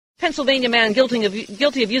Pennsylvania man guilty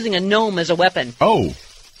of using a gnome as a weapon. Oh.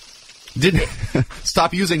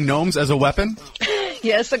 Stop using gnomes as a weapon?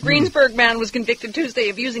 Yes, a Greensburg man was convicted Tuesday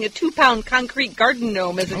of using a 2-pound concrete garden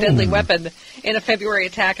gnome as a deadly weapon in a February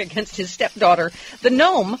attack against his stepdaughter. The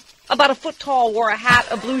gnome, about a foot tall, wore a hat,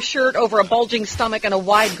 a blue shirt over a bulging stomach, and a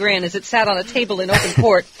wide grin as it sat on a table in open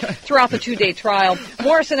court throughout the 2-day trial.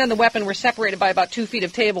 Morrison and the weapon were separated by about 2 feet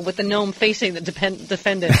of table, with the gnome facing the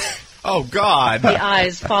defendant. Oh, God. The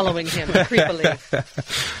eyes following him creepily.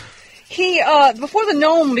 Before the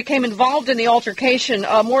gnome became involved in the altercation,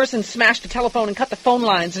 Morrison smashed a telephone and cut the phone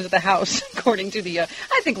lines into the house, according to the,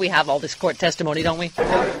 I think we have all this court testimony, don't we?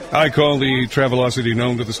 I call the Travelocity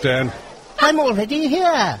gnome to the stand. I'm already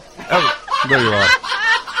here. Oh, there you are.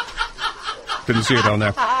 Didn't see it on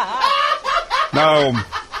there. Now,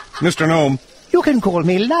 Mr. Gnome. You can call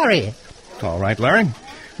me Larry. All right, Larry.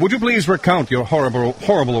 Would you please recount your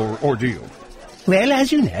horrible ordeal? Well,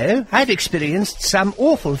 as you know, I've experienced some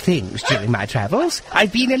awful things during my travels.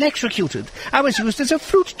 I've been electrocuted. I was used as a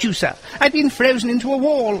fruit juicer. I've been frozen into a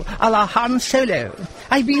wall, a la Han Solo.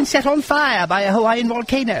 I've been set on fire by a Hawaiian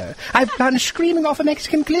volcano. I've plunged screaming off a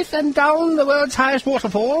Mexican cliff and down the world's highest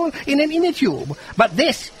waterfall in an inner tube. But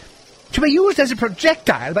this, to be used as a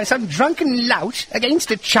projectile by some drunken lout against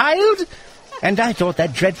a child? And I thought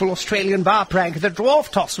that dreadful Australian bar prank, the dwarf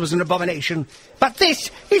toss, was an abomination. But this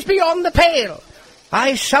is beyond the pale.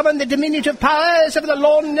 I summon the diminutive powers of the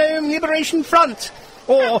Lawn Gnome Liberation Front,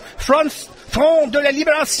 or Front de la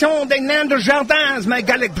Libération des Nains de Jardin, as my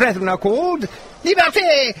Gallic brethren are called.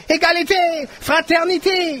 Liberté, égalité,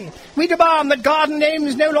 fraternité. We demand that garden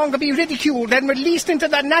gnomes no longer be ridiculed and released into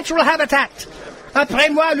their natural habitat. Après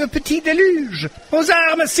moi, le petit déluge. Aux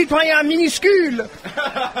armes, citoyens minuscules.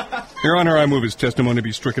 Your Honor, I move his testimony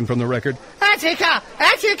be stricken from the record. Attica!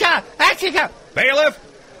 Attica! Attica! Bailiff!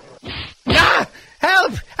 Ah!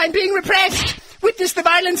 Help! I'm being repressed! Witness the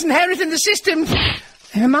violence inherent in the system.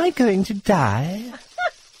 Am I going to die?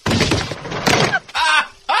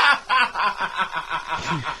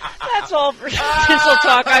 That's all for Tinsel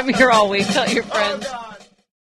Talk. I'm here all week. Tell your friends.